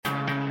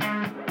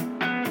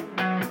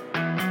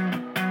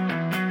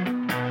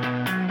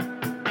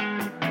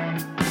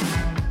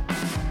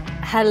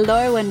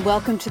Hello and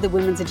welcome to the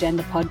Women's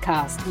Agenda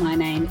podcast. My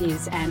name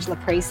is Angela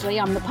Priestley.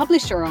 I'm the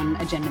publisher on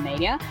Agenda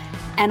Media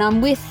and I'm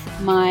with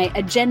my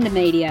Agenda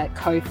Media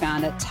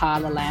co-founder,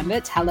 Tyler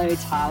Lambert. Hello,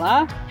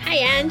 Tyler. Hey,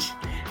 Ange.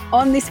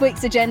 On this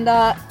week's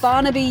agenda,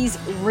 Barnaby's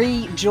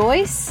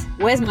rejoice,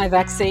 where's my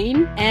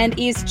vaccine, and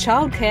is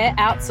childcare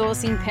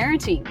outsourcing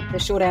parenting? The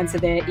short answer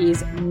there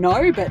is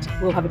no, but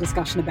we'll have a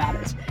discussion about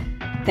it.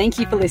 Thank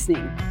you for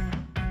listening.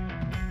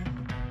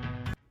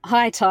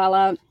 Hi,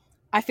 Tyler.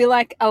 I feel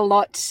like a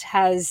lot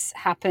has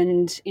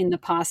happened in the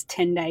past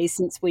 10 days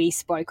since we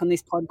spoke on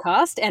this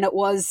podcast. And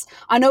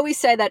I know we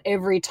say that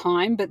every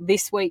time, but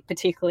this week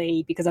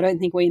particularly, because I don't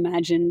think we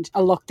imagined a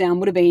lockdown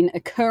would have been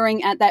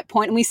occurring at that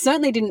point. And we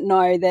certainly didn't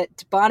know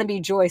that Barnaby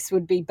Joyce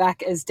would be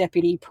back as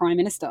Deputy Prime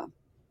Minister.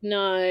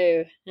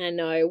 No, I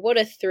know. What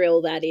a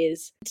thrill that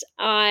is.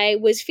 I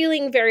was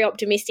feeling very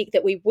optimistic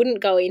that we wouldn't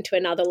go into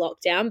another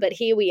lockdown, but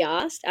here we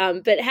are.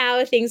 But how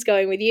are things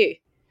going with you?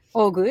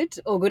 All good.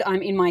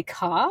 I'm in my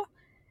car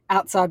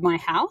outside my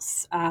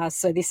house.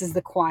 So this is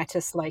the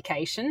quietest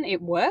location.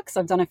 It works.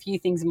 I've done a few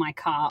things in my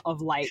car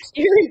of late.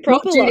 You're in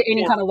proper not due lockdown. to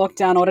any kind of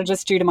lockdown order,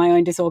 just due to my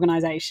own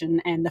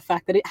disorganisation and the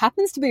fact that it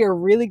happens to be a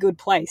really good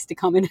place to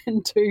come in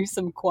and do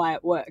some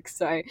quiet work.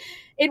 So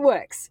it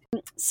works.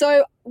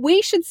 So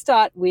we should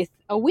start with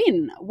a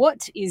win.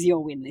 What is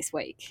your win this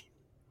week?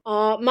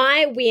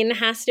 My win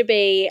has to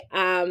be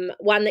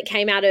one that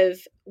came out of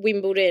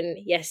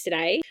Wimbledon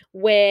yesterday,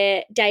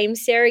 where Dame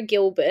Sarah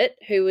Gilbert,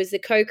 who was the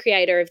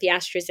co-creator of the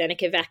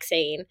AstraZeneca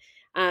vaccine,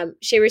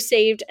 she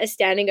received a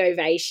standing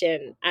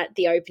ovation on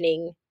the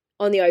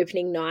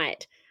opening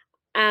night.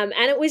 And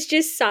it was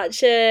just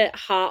such a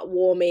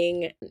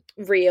heartwarming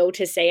reel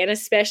to see, and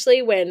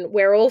especially when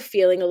we're all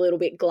feeling a little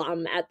bit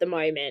glum at the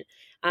moment,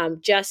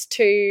 just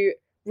to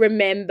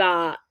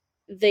remember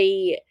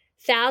the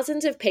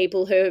thousands of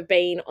people who have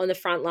been on the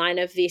front line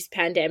of this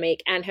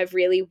pandemic and have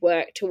really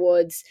worked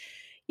towards,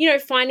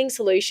 finding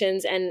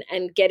solutions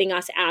and getting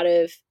us out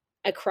of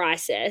a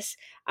crisis.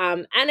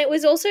 And it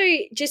was also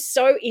just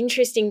so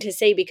interesting to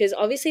see because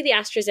obviously the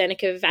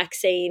AstraZeneca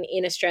vaccine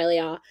in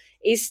Australia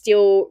is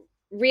still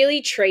really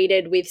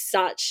treated with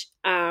such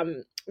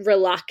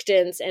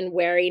reluctance and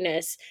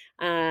wariness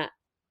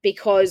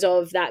because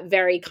of that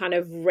very kind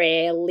of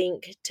rare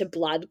link to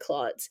blood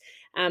clots.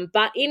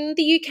 But in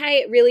the UK,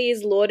 it really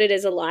is lauded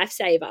as a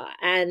lifesaver,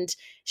 and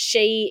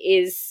she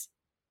is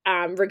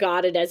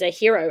regarded as a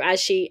hero, as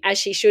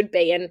she should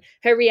be. And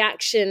her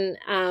reaction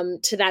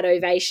to that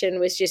ovation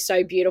was just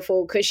so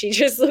beautiful because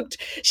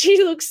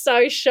she looked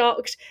so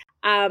shocked.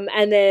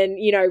 And then,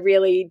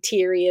 really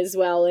teary as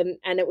well.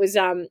 And it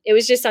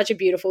was just such a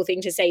beautiful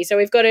thing to see. So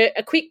we've got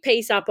a quick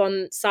piece up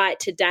on site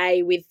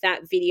today with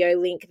that video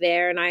link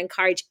there. And I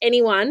encourage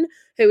anyone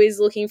who is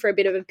looking for a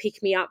bit of a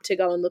pick-me-up to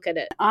go and look at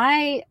it.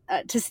 I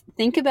just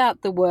think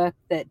about the work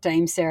that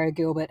Dame Sarah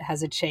Gilbert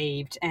has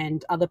achieved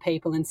and other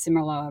people in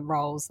similar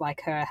roles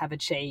like her have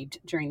achieved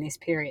during this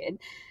period.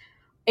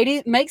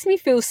 It makes me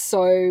feel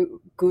so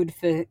good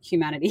for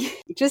humanity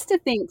just to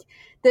think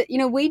that,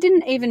 we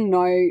didn't even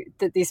know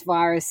that this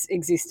virus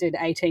existed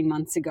 18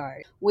 months ago.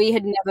 We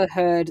had never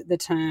heard the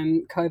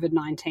term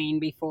COVID-19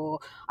 before.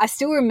 I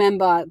still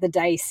remember the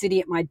day sitting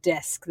at my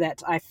desk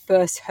that I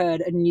first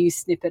heard a news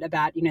snippet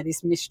about,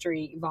 this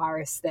mystery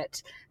virus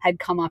that had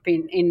come up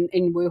in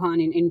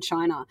Wuhan in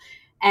China.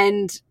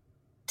 And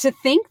to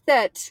think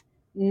that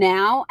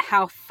now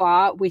how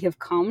far we have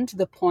come to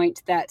the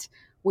point that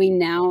we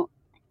now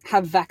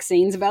have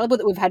vaccines available,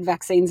 that we've had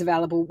vaccines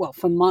available,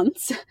 for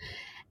months.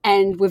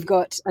 And we've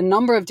got a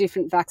number of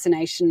different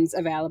vaccinations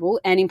available.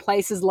 And in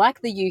places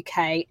like the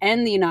UK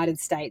and the United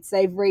States,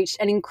 they've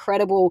reached an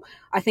incredible,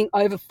 I think,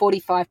 over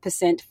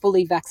 45%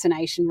 fully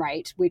vaccination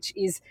rate, which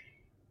is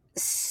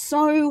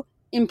so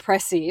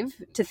impressive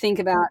to think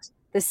about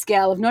the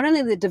scale of not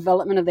only the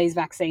development of these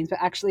vaccines, but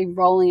actually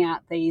rolling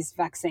out these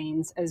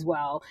vaccines as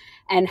well.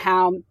 And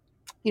how,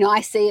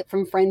 I see it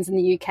from friends in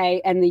the UK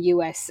and the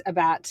US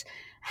about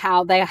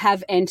how they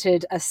have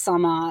entered a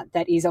summer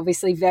that is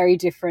obviously very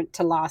different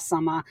to last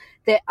summer.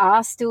 There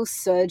are still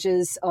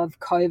surges of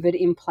COVID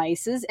in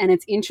places, and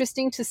it's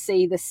interesting to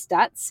see the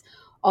stats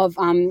of,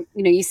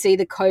 you see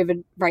the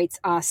COVID rates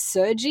are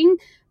surging,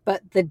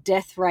 but the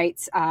death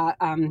rates are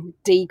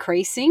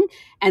decreasing.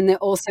 And there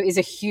also is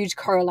a huge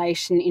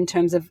correlation in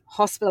terms of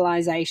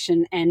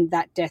hospitalisation and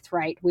that death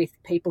rate with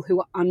people who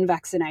are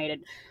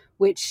unvaccinated,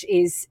 which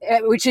is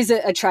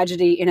a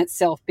tragedy in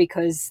itself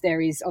because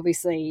there is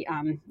obviously,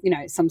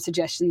 some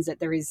suggestions that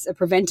there is a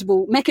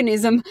preventable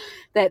mechanism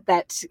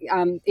that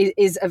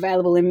is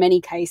available in many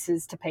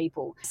cases to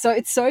people. So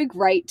it's so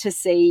great to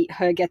see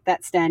her get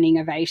that standing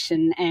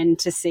ovation and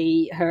to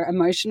see her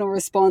emotional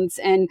response.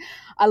 And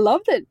I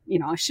love that,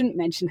 I shouldn't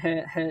mention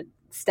her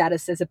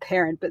status as a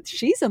parent, but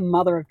she's a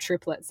mother of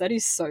triplets. That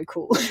is so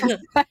cool.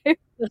 I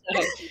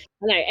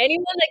know.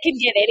 Anyone that can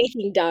get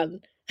anything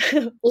done,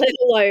 let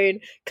alone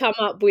come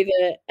up with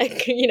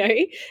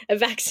a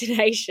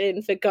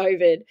vaccination for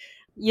COVID.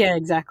 Yeah,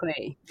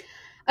 exactly.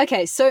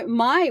 Okay, so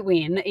my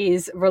win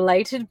is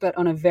related but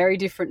on a very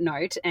different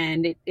note,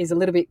 and it is a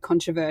little bit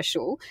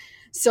controversial.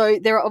 So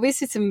there are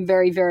obviously some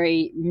very,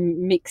 very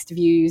mixed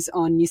views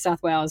on New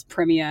South Wales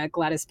Premier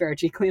Gladys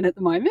Berejiklian at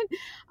the moment,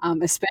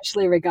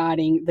 especially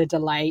regarding the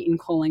delay in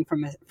calling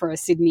for a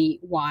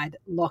Sydney-wide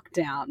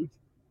lockdown.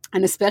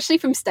 And especially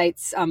from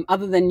states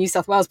other than New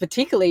South Wales,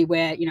 particularly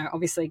where,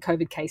 obviously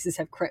COVID cases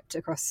have crept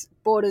across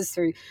borders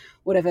through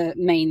whatever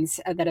means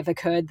that have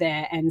occurred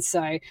there. And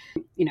so,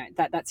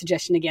 that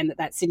suggestion again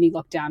that Sydney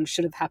lockdown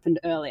should have happened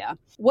earlier.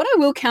 What I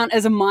will count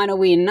as a minor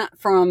win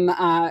from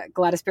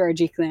Gladys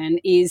Berejiklian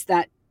is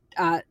that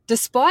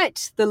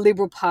despite the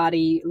Liberal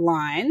Party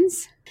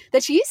lines,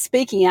 that she is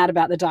speaking out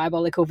about the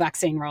diabolical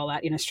vaccine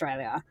rollout in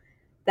Australia.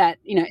 That,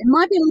 it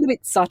might be a little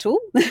bit subtle,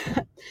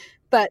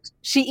 but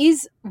she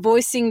is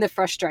voicing the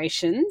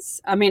frustrations.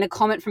 I mean, a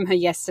comment from her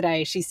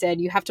yesterday, she said,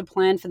 "You have to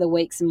plan for the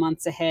weeks and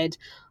months ahead.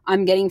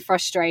 I'm getting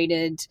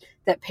frustrated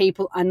that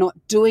people are not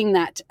doing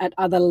that at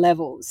other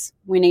levels.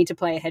 We need to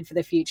play ahead for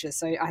the future."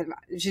 So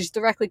she's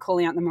directly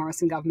calling out the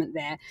Morrison government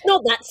there.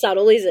 Not that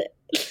subtle, is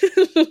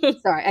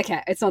it? Sorry,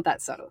 okay, it's not that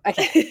subtle.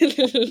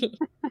 Okay.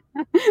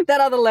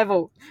 That other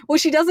level. Well,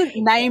 she doesn't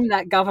name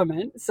that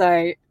government,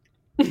 so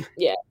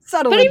yeah.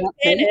 Subtle. But in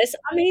fairness,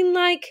 I mean,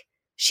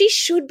 she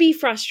should be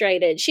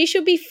frustrated. She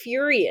should be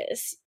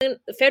furious. And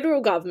the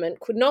federal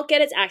government could not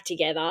get its act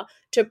together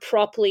to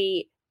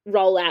properly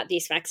roll out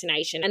this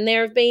vaccination. And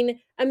there have been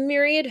a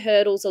myriad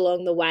hurdles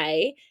along the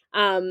way,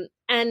 and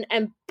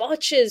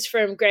botches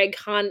from Greg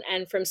Hunt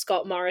and from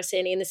Scott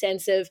Morrison in the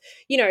sense of,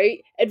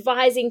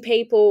 advising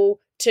people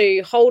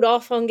to hold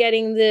off on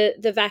getting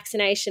the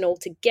vaccination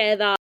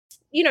altogether.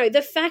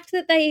 The fact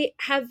that they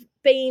have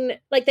been,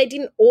 they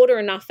didn't order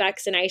enough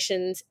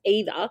vaccinations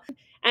either.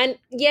 And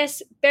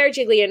yes,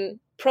 Berejiklian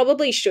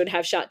probably should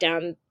have shut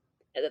down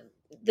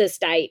the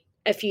state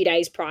a few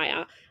days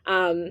prior.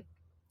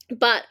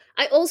 But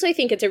I also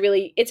think it's a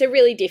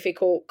really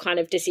difficult kind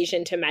of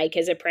decision to make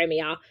as a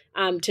premier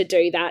to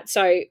do that.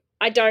 So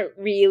I don't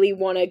really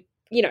want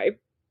to,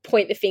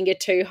 point the finger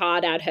too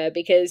hard at her,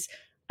 because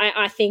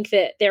I think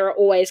that there are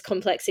always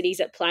complexities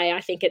at play.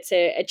 I think it's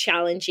a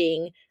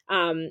challenging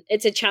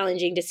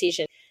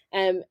decision.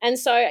 And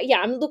so,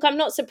 yeah, I'm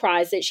not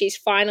surprised that she's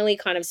finally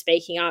kind of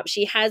speaking up.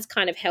 She has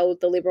kind of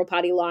held the Liberal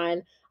Party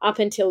line up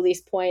until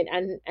this point,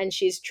 and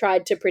she's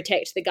tried to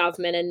protect the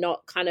government and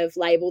not kind of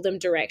label them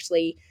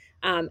directly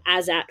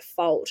as at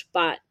fault.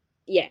 But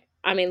yeah,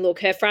 I mean,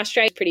 look, her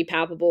frustration is pretty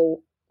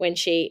palpable when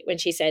she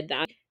said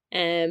that.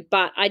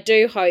 But I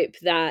do hope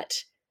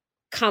that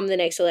come the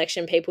next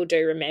election, people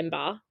do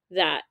remember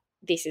that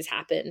this has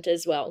happened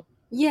as well.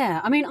 Yeah,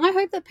 I mean, I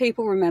hope that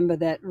people remember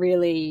that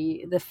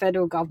really the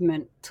federal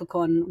government took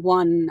on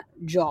one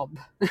job,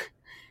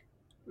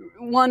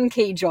 one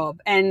key job,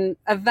 and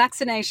a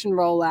vaccination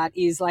rollout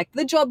is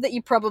the job that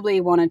you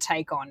probably want to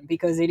take on,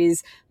 because it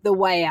is the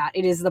way out.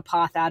 It is the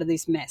path out of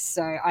this mess.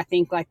 So I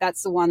think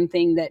that's the one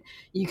thing that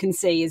you can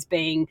see as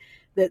being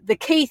the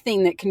key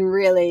thing that can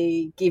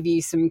really give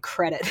you some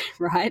credit,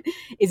 right,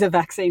 is a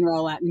vaccine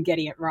rollout and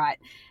getting it right.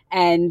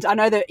 And I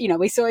know that,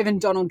 we saw even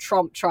Donald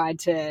Trump tried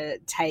to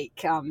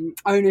take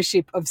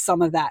ownership of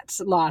some of that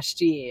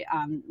last year,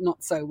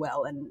 not so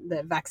well. And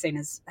the vaccine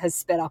has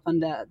sped up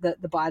under the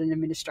Biden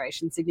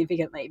administration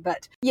significantly.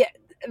 But yeah,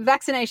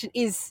 vaccination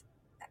is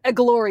a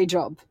glory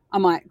job, I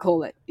might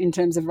call it, in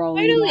terms of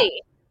rolling it out.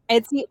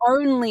 It's the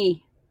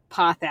only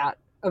path out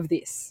of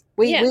this.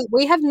 We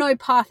have no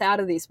path out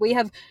of this. We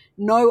have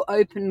no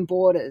open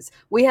borders.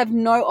 We have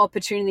no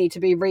opportunity to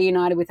be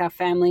reunited with our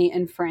family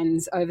and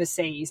friends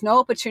overseas. No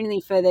opportunity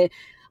for the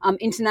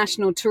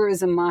international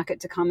tourism market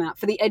to come out,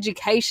 for the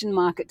education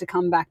market to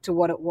come back to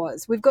what it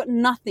was. We've got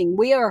nothing.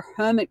 We are a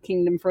hermit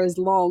kingdom for as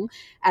long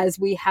as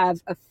we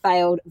have a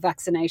failed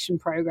vaccination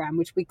program,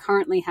 which we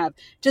currently have.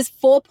 Just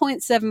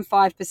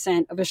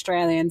 4.75% of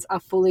Australians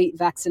are fully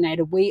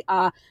vaccinated. We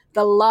are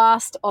the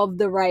last of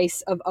the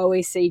race of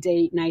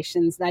OECD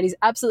nations. That is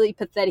absolutely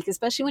pathetic,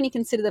 especially when you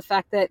consider the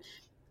fact that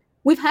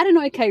we've had an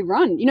okay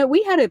run.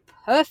 We had a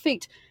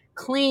perfect,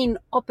 clean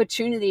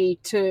opportunity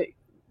to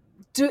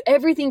do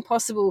everything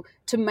possible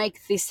to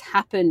make this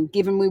happen,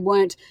 given we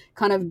weren't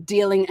kind of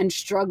dealing and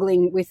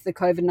struggling with the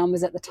COVID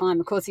numbers at the time.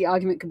 Of course, the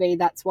argument could be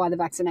that's why the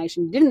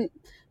vaccination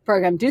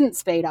program didn't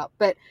speed up,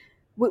 but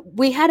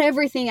we had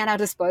everything at our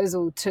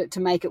disposal to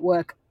make it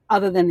work,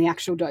 other than the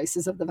actual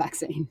doses of the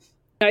vaccine.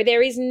 No,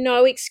 there is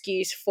no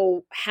excuse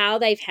for how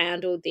they've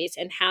handled this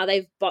and how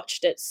they've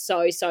botched it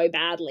so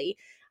badly.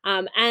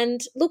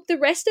 And look, the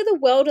rest of the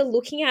world are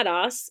looking at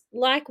us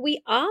like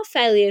we are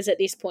failures at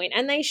this point,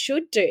 and they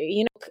should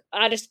do.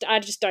 I just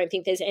don't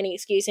think there's any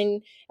excuse.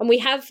 And we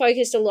have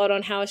focused a lot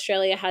on how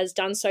Australia has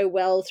done so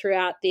well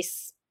throughout the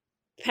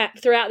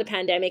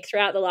pandemic,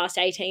 throughout the last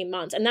 18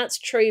 months. And that's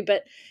true,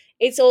 but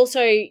it's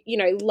also,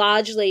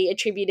 largely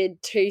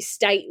attributed to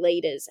state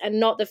leaders and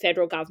not the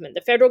federal government.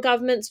 The federal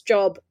government's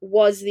job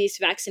was this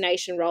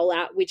vaccination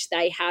rollout, which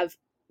they have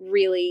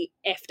really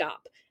effed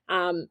up.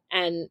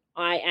 And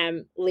I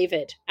am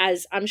livid,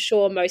 as I'm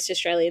sure most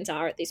Australians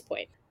are at this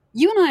point.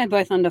 You and I are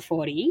both under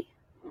 40.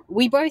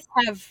 we both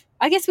have,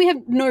 I guess we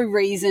have no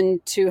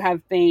reason to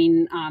have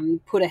been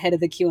put ahead of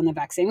the queue on the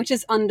vaccine, which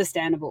is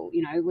understandable.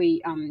 You know,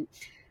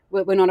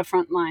 we're not a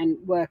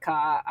frontline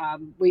worker.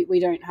 We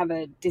don't have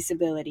a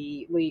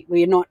disability.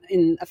 We are not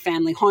in a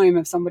family home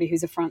of somebody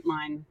who's a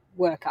frontline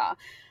worker.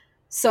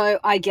 So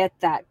I get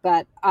that.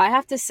 But I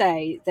have to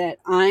say that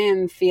I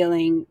am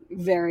feeling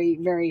very,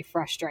 very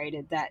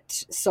frustrated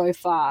that so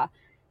far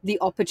the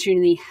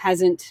opportunity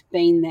hasn't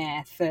been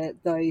there for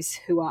those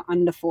who are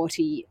under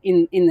 40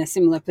 in a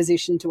similar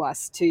position to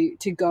us to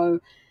go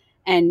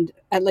and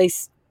at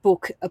least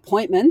book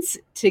appointments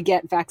to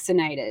get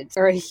vaccinated.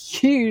 They're a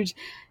huge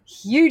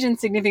and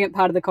significant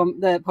part of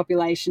the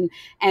population,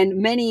 and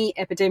many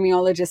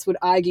epidemiologists would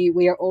argue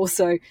we are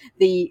also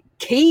the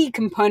key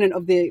component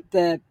of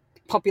the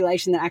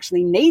population that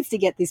actually needs to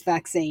get this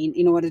vaccine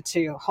in order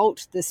to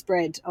halt the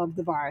spread of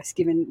the virus,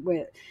 given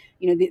we're,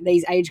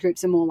 these age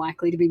groups are more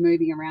likely to be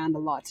moving around a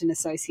lot and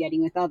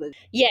associating with others.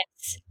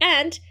 Yes.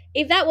 And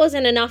if that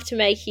wasn't enough to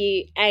make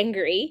you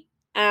angry,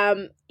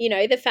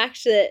 the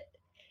fact that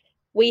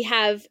we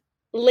have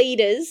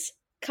leaders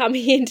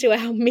coming into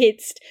our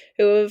midst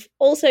who have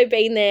also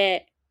been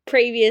there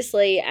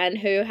previously and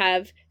who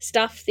have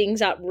stuffed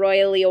things up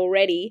royally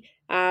already,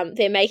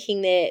 they're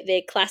making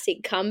their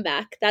classic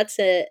comeback. That's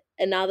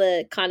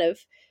another kind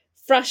of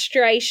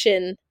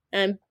frustration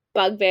and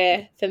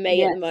bugbear for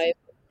me at the moment.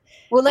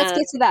 Well, let's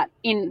get to that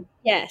in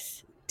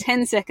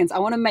 10 seconds. I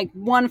want to make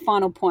one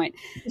final point.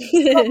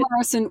 Scott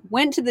Morrison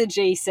went to the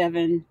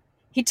G7.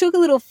 He took a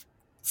little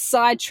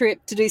side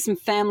trip to do some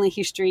family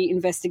history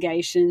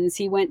investigations.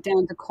 He went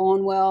down to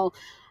Cornwall,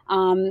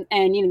 and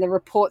the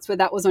reports were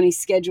that was on his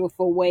schedule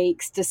for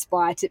weeks,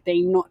 despite it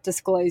being not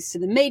disclosed to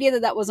the media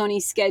that was on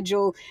his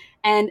schedule.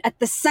 And at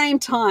the same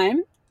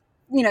time,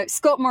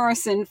 Scott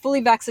Morrison,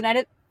 fully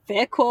vaccinated,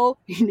 fair call.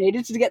 He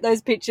needed to get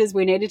those pictures.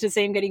 We needed to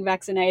see him getting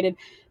vaccinated.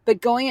 But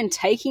going and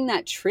taking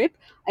that trip,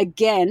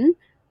 again,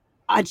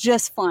 I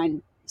just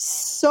find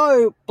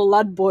so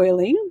blood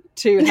boiling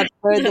to have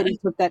heard that he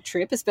took that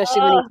trip,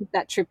 especially when he took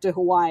that trip to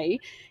Hawaii.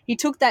 He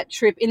took that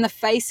trip in the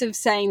face of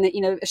saying that,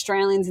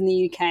 Australians in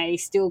the UK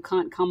still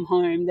can't come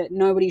home, that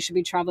nobody should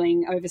be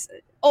travelling over,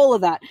 all of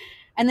that.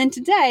 And then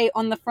today,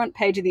 on the front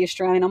page of The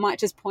Australian, I might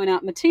just point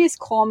out Matthias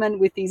Cormann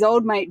with his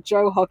old mate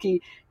Joe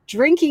Hockey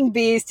drinking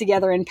beers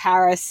together in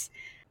Paris.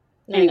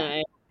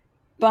 Anyway,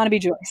 Barnaby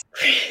Joyce.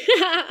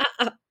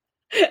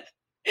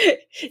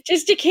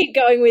 Just to keep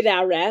going with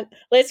our rant,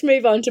 let's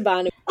move on to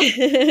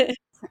Barnaby.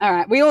 All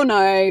right, we all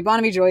know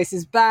Barnaby Joyce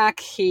is back.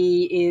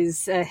 He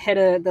is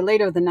the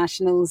leader of the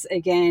Nationals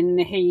again.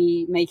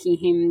 He making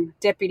him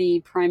Deputy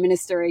Prime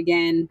Minister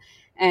again.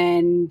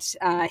 And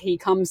he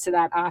comes to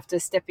that after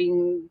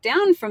stepping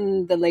down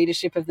from the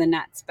leadership of the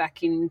Nats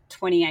back in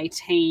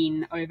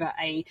 2018 over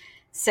a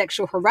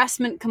sexual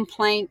harassment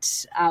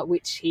complaint,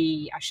 which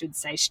he, I should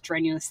say,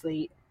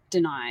 strenuously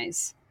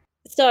denies.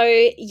 So,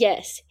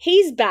 yes,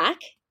 he's back,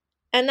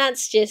 and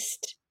that's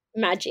just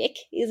magic,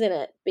 isn't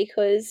it?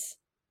 Because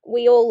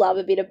we all love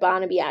a bit of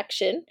Barnaby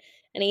action,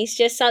 and he's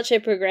just such a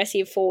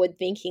progressive,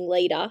 forward-thinking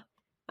leader,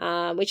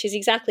 which is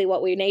exactly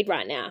what we need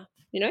right now,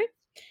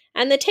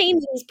 And the team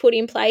that he's put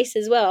in place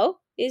as well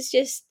is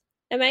just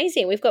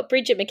amazing. We've got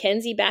Bridget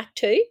McKenzie back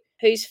too,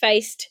 who's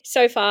faced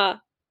so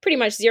far pretty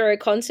much zero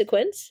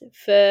consequence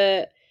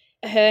for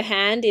her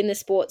hand in the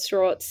sports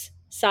rorts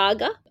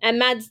saga.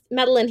 And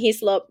Madeline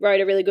Hislop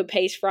wrote a really good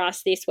piece for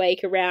us this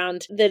week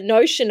around the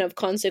notion of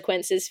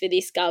consequences for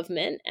this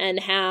government and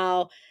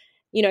how,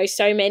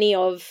 so many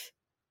of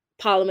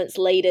Parliament's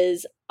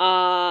leaders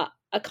are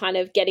kind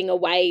of getting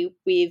away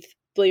with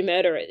blue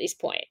murder at this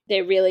point.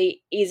 There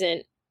really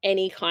isn't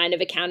any kind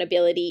of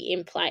accountability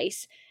in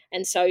place.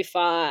 And so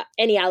far,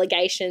 any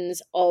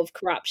allegations of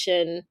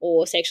corruption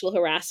or sexual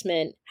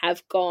harassment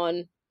have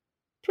gone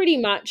pretty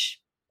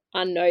much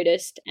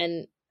unnoticed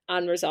and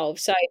unresolved.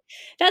 So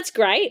that's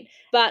great.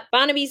 But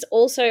Barnaby's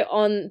also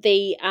on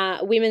the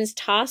Women's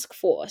Task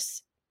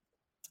Force,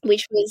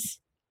 which was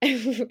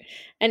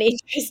an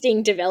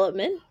interesting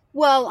development.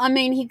 Well, I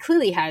mean, he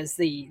clearly has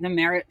the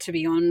merit to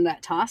be on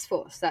that task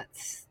force.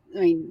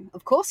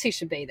 Of course he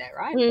should be there,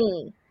 right?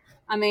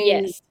 I mean,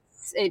 yes.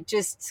 It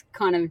just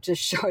kind of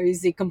just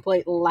shows the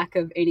complete lack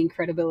of any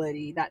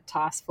credibility that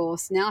task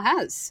force now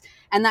has.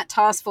 And that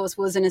task force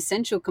was an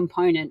essential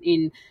component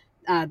in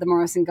the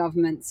Morrison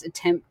government's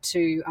attempt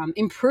to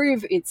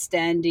improve its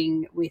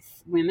standing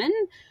with women,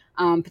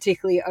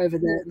 particularly over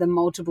the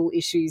multiple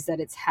issues that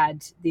it's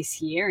had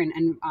this year.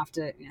 And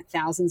after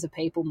thousands of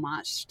people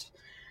marched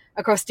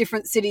across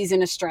different cities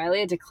in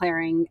Australia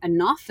declaring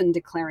enough and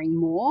declaring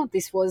more,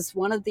 this was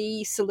one of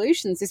the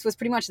solutions. This was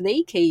pretty much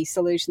the key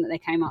solution that they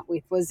came up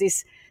with, was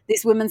this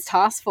women's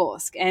task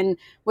force. And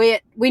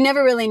we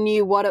never really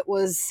knew what it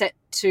was set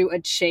to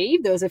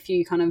achieve. There was a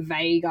few kind of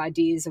vague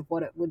ideas of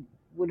what it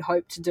would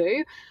hope to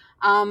do.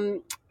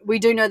 We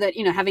do know that,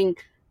 having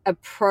a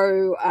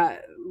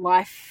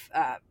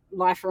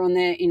lifer on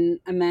there in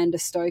Amanda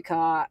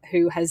Stoker,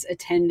 who has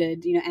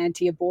attended,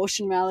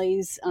 anti-abortion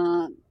rallies,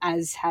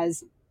 as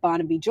has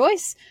Barnaby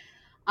Joyce.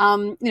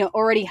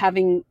 already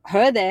having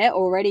her there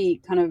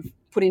already kind of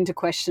put into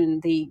question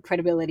the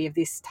credibility of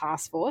this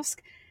task force.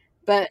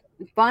 But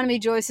Barnaby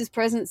Joyce's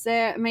presence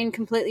there, I mean,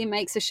 completely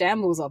makes a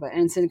shambles of it.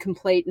 And it's a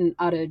complete and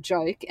utter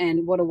joke.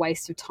 And what a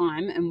waste of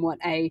time, and what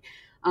a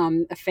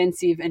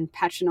offensive and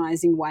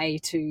patronising way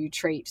to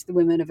treat the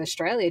women of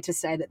Australia, to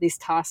say that this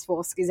task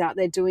force is out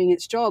there doing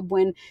its job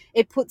when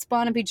it puts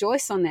Barnaby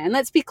Joyce on there. And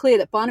let's be clear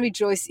that Barnaby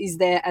Joyce is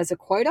there as a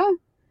quota.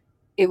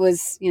 It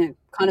was,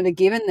 kind of a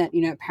given that,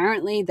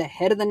 apparently the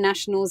head of the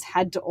Nationals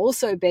had to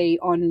also be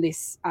on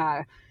this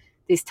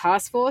this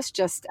task force,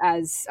 just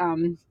as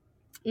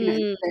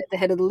the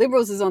head of the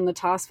Liberals is on the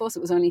task force. It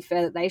was only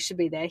fair that they should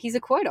be there. He's a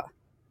quota.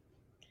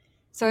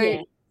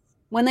 So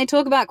when they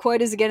talk about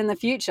quotas again in the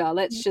future,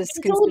 let's just...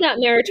 It's all about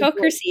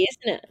meritocracy,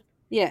 isn't it?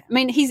 Yeah. I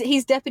mean,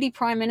 he's Deputy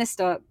Prime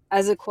Minister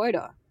as a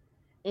quota.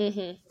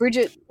 Mm-hmm.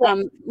 Bridget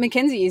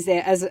McKenzie is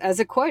there as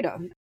a quota.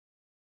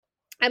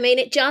 I mean,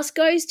 it just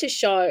goes to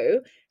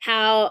show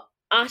how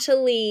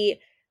utterly,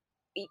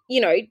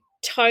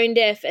 tone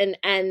deaf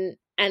and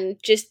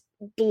just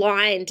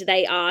blind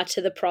they are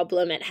to the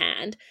problem at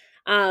hand.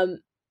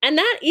 And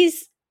that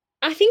is,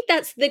 I think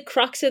that's the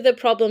crux of the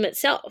problem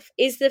itself,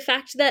 is the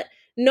fact that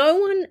no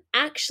one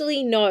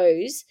actually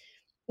knows,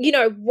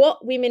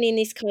 what women in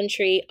this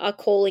country are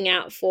calling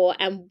out for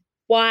and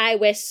why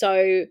we're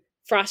so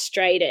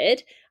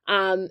frustrated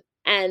and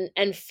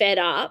fed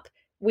up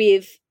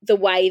with the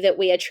way that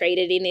we are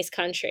treated in this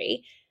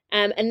country.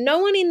 And no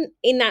one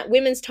in that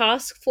women's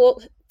task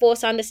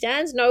force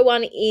understands. No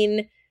one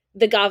in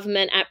the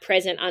government at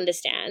present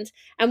understands.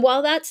 And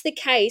while that's the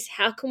case,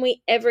 how can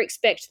we ever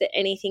expect that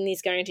anything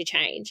is going to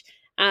change?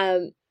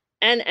 And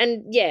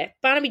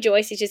Barnaby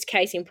Joyce is just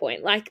case in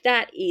point. Like,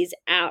 that is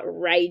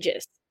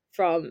outrageous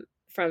from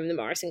the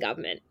Morrison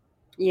government.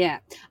 Yeah.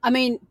 I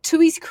mean, to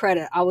his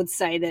credit, I would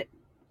say that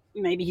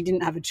maybe he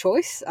didn't have a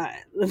choice.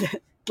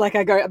 Like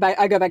I go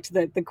back to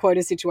the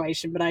quota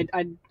situation, but I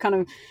kind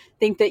of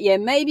think that,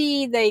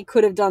 maybe they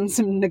could have done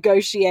some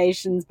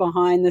negotiations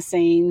behind the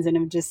scenes and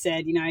have just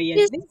said,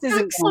 just this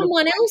isn't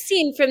someone else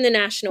in from the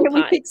National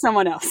Party. Pick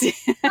someone else.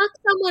 Fuck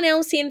someone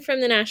else in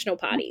from the National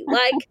Party.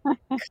 Like,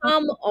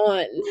 come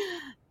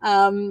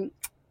on.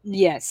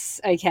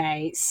 Yes,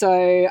 okay.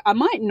 So I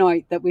might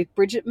note that with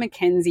Bridget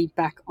McKenzie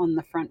back on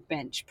the front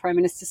bench, Prime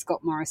Minister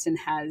Scott Morrison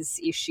has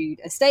issued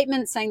a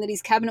statement saying that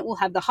his cabinet will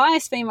have the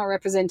highest female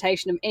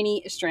representation of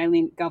any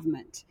Australian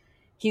government.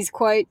 His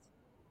quote,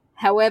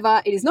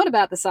 "However, it is not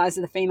about the size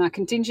of the female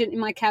contingent in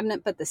my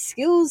cabinet, but the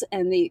skills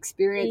and the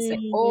experience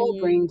they all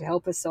bring to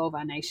help us solve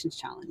our nation's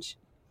challenge."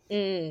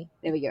 There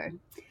we go.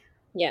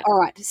 Yeah. All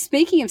right.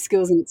 Speaking of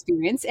skills and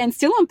experience, and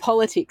still on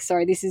politics,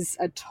 sorry, this is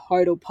a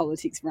total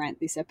politics rant,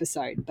 this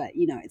episode, but,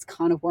 it's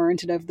kind of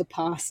warranted over the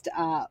past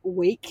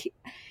week.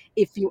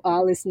 If you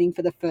are listening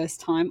for the first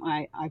time,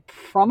 I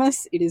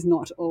promise it is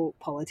not all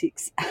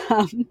politics.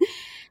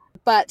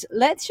 But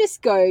let's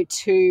just go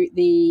to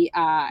the,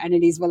 and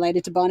it is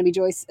related to Barnaby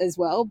Joyce as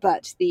well,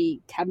 but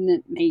the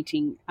cabinet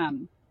meeting,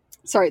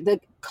 the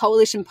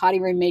coalition party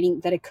room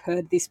meeting that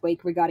occurred this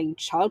week regarding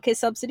childcare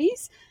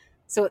subsidies.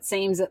 So it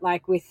seems that,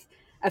 like, with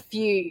a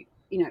few,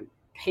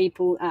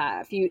 people,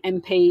 a few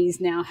MPs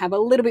now have a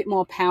little bit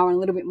more power and a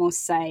little bit more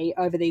say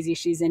over these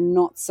issues, and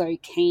not so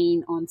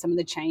keen on some of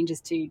the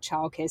changes to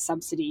childcare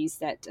subsidies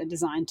that are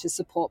designed to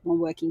support more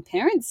working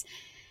parents.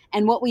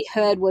 And what we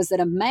heard was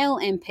that a male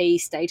MP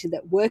stated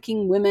that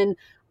working women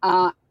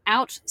are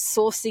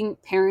outsourcing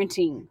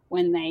parenting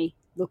when they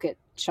look at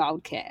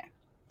childcare.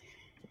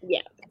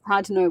 Yeah. It's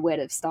hard to know where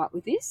to start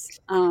with this.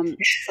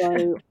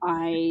 So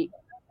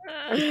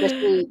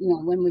especially,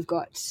 when we've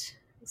got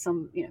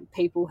some,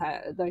 people,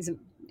 those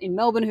in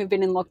Melbourne who've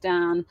been in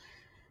lockdown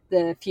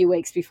the few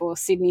weeks before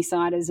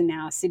Sydney-siders, and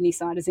now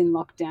Sydney-siders in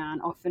lockdown,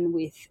 often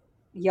with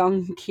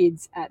young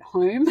kids at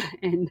home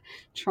and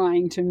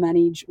trying to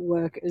manage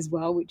work as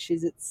well, which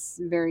is, it's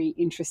very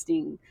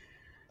interesting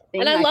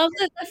thing. And I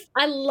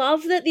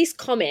love that this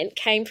comment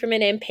came from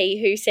an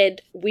MP who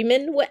said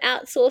women were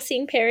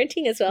outsourcing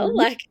parenting as well. Mm-hmm.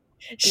 Like,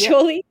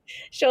 surely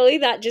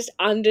that just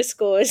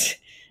underscores.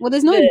 Well,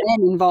 there's no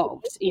men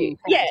involved in parenting.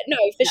 Yeah, no,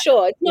 for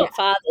sure. It's not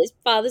fathers.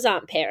 Fathers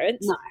aren't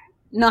parents.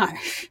 No.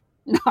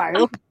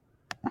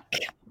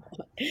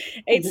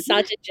 It's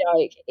such a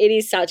joke. It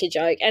is such a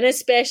joke. And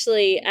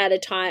especially at a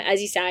time,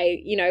 as you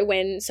say,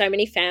 when so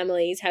many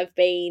families have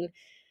been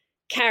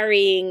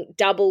carrying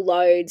double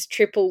loads,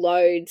 triple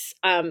loads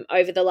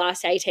over the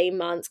last 18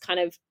 months, kind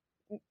of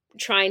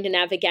trying to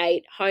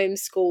navigate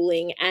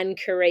homeschooling and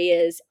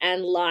careers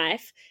and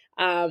life,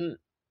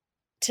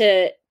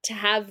 to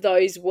have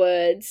those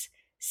words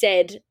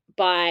said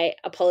by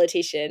a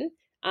politician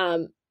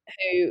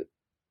who,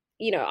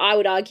 I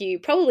would argue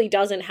probably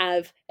doesn't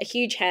have a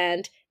huge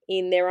hand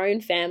in their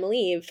own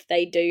family, if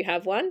they do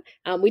have one.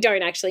 We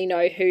don't actually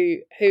know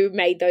who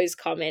made those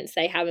comments.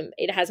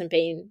 It hasn't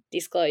been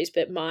disclosed,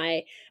 but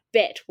my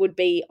bet would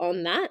be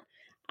on that.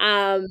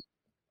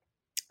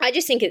 I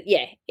just think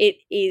it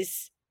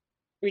is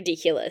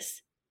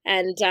ridiculous.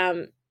 And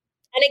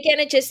again,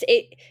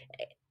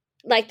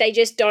 like they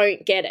just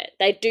don't get it.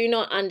 They do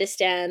not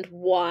understand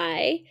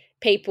why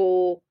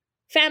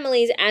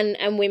families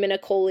and women are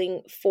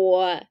calling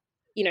for,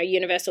 you know,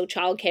 universal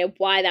childcare,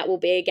 why that will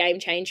be a game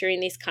changer in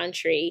this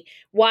country,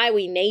 why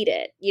we need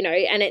it, you know,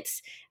 and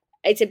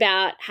it's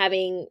about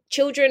having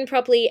children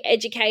properly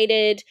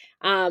educated.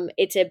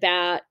 It's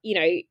about, you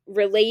know,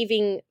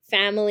 relieving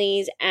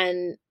families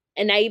and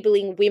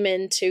enabling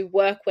women to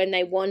work when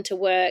they want to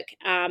work,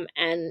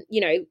 and, you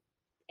know,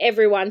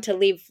 everyone to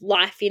live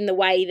life in the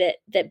way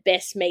that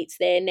best meets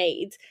their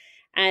needs.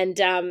 And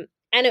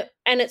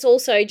it's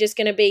also just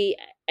going to be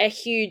a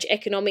huge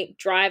economic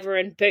driver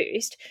and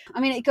boost.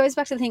 I mean, it goes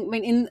back to the thing, I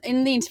mean,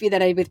 in the interview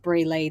that I did with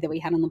Brie Lee that we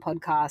had on the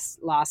podcast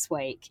last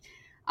week,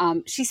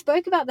 she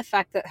spoke about the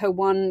fact that her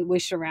one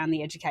wish around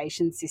the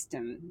education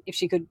system, if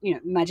she could, you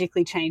know,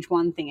 magically change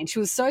one thing, and she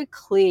was so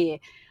clear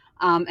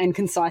and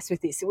concise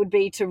with this, it would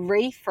be to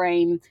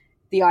reframe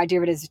the idea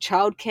of it as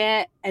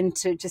childcare and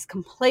to just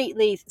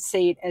completely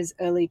see it as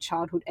early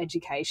childhood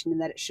education, and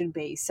that it should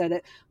be, so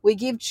that we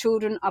give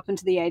children up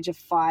until the age of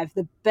 5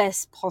 the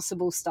best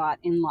possible start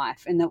in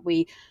life, and that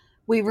we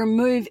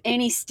remove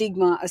any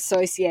stigma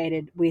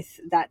associated with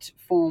that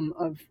form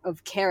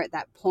of care at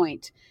that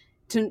point.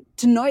 To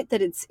note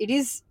that it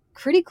is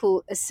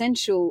critical,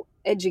 essential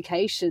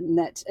education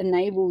that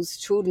enables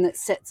children, that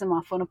sets them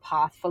up on a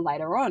path for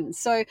later on.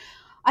 So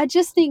I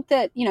just think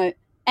that, you know,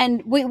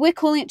 and we're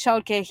calling it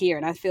childcare here,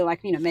 and I feel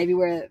like, you know, maybe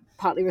we're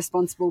partly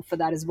responsible for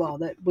that as well,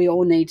 that we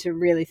all need to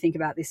really think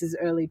about this as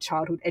early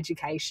childhood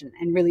education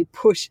and really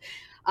push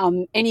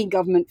any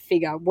government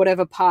figure,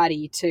 whatever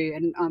party, to,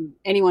 and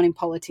anyone in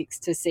politics,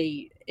 to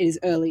see it as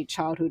early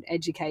childhood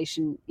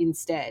education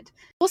instead.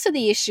 Also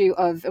the issue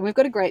of, and we've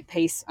got a great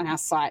piece on our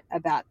site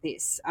about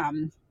this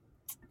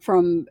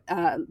from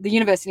the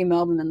University of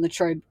Melbourne and La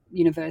Trobe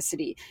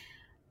University,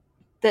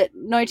 that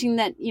noting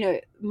that, you know,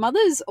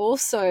 mothers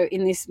also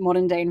in this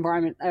modern day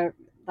environment are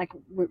like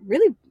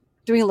really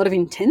doing a lot of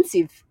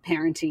intensive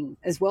parenting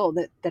as well,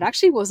 that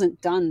actually wasn't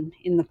done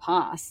in the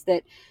past,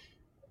 that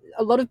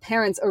a lot of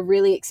parents are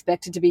really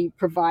expected to be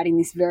providing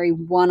this very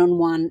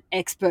one-on-one,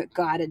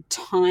 expert-guided,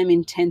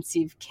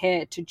 time-intensive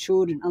care to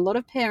children. A lot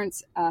of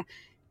parents are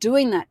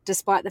doing that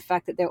despite the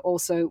fact that they're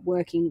also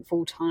working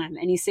full-time.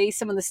 And you see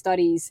some of the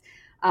studies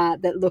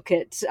that look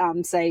at,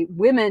 say,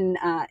 women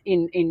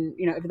in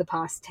you know, over the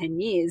past 10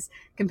 years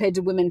compared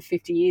to women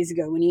 50 years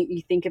ago. When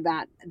you think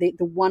about the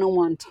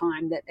one-on-one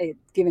time that is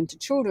given to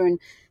children,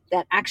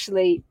 that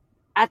actually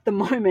at the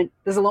moment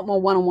there's a lot more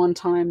one-on-one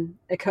time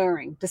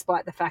occurring,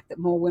 despite the fact that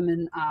more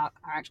women are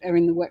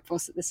in the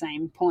workforce at the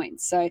same point.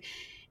 So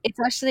it's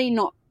actually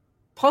not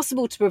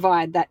possible to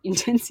provide that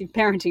intensive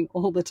parenting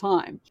all the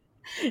time.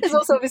 There's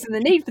also obviously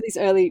the need for this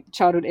early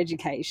childhood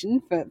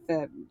education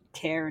for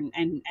care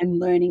and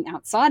learning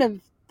outside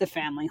of the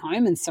family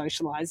home and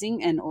socialising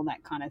and all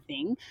that kind of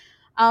thing.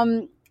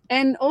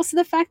 And also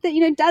the fact that,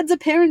 you know, dads are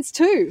parents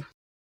too.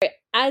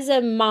 As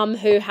a mum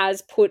who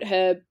has put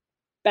her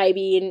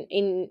baby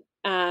in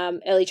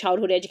early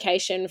childhood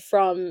education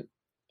from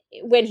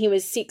when he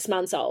was 6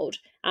 months old,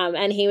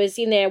 and he was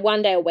in there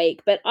one day a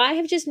week, but I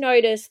have just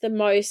noticed the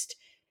most,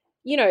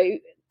 you know,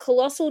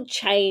 colossal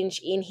change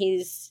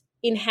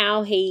in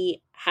how he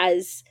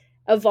has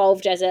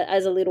evolved as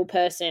a little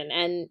person,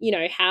 and, you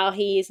know, how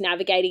he is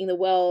navigating the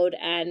world,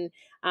 and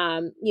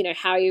you know,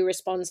 how he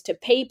responds to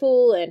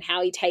people and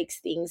how he takes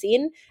things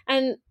in.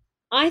 And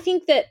I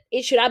think that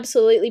it should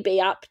absolutely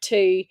be up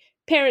to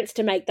parents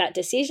to make that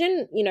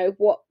decision, you know,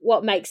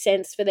 what makes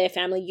sense for their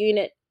family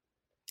unit.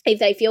 If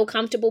they feel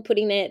comfortable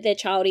putting their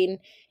child in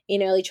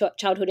early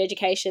childhood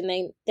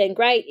education, then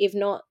great. If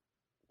not,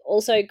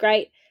 also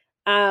great.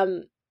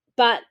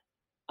 But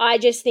I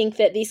just think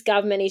that this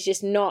government is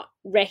just not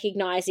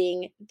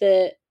recognising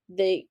the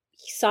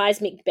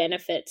seismic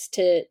benefits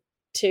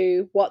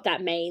to what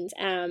that means,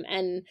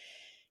 and,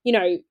 you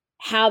know,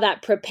 how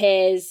that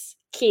prepares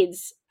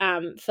kids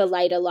for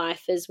later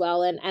life as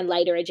well, and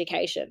later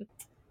education.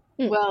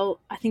 Well,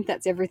 I think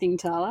that's everything,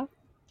 Tala.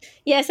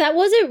 Yes, that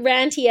was a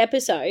ranty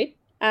episode,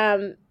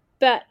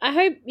 but I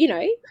hope, you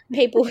know,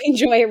 people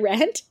enjoy a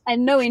rant.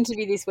 And no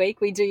interview this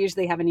week. We do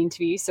usually have an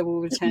interview, so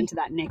we'll return to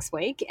that next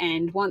week.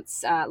 And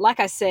once,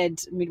 like I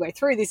said midway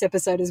through this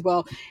episode as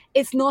well,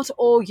 it's not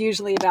all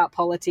usually about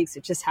politics.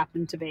 It just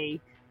happened to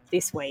be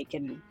this week,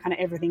 and kind of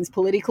everything's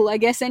political, I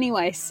guess,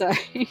 anyway. So,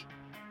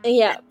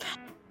 yep.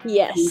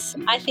 Yes,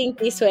 I think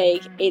this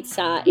week it's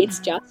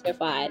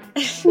justified.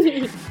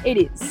 It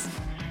is.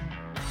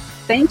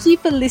 Thank you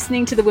for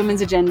listening to the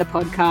Women's Agenda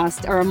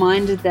podcast. A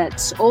reminder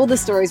that all the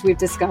stories we've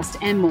discussed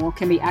and more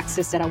can be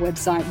accessed at our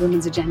website,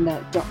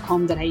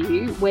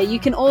 womensagenda.com.au, where you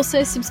can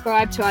also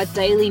subscribe to our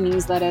daily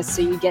newsletter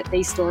so you get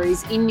these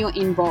stories in your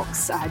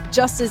inbox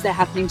just as they're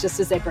happening, just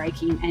as they're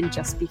breaking, and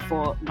just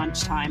before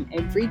lunchtime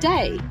every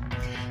day.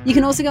 You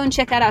can also go and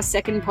check out our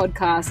second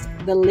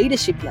podcast, The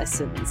Leadership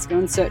Lessons. Go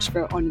and search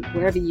for it on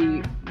wherever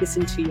you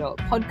listen to your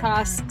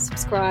podcasts,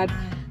 subscribe,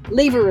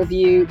 leave a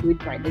review. We'd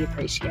greatly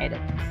appreciate it.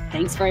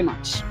 Thanks very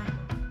much.